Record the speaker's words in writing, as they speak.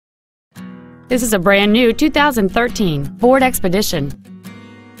This is a brand new 2013 Ford Expedition.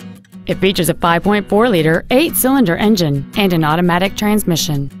 It features a 5.4-liter 8-cylinder engine and an automatic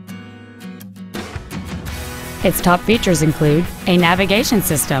transmission. Its top features include a navigation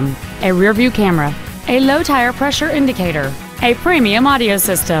system, a rear-view camera, a low-tire pressure indicator, a premium audio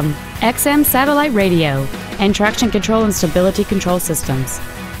system, XM satellite radio, and traction control and stability control systems.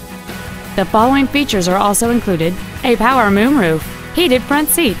 The following features are also included: a power moonroof, heated front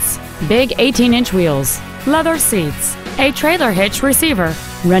seats, big 18-inch wheels, leather seats, a trailer hitch receiver,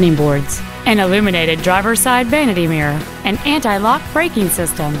 running boards, an illuminated driver's side vanity mirror, an anti-lock braking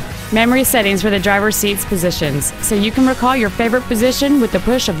system, memory settings for the driver's seat's positions so you can recall your favorite position with the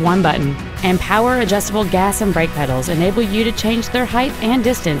push of one button, and power adjustable gas and brake pedals enable you to change their height and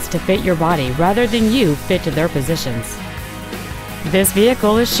distance to fit your body rather than you fit to their positions. This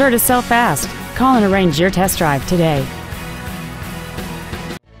vehicle is sure to sell fast. Call and arrange your test drive today.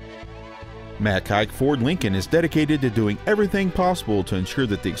 Matt Haik Ford Lincoln is dedicated to doing everything possible to ensure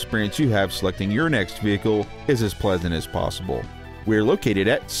that the experience you have selecting your next vehicle is as pleasant as possible. We're located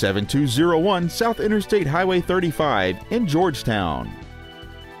at 7201 South Interstate Highway 35 in Georgetown.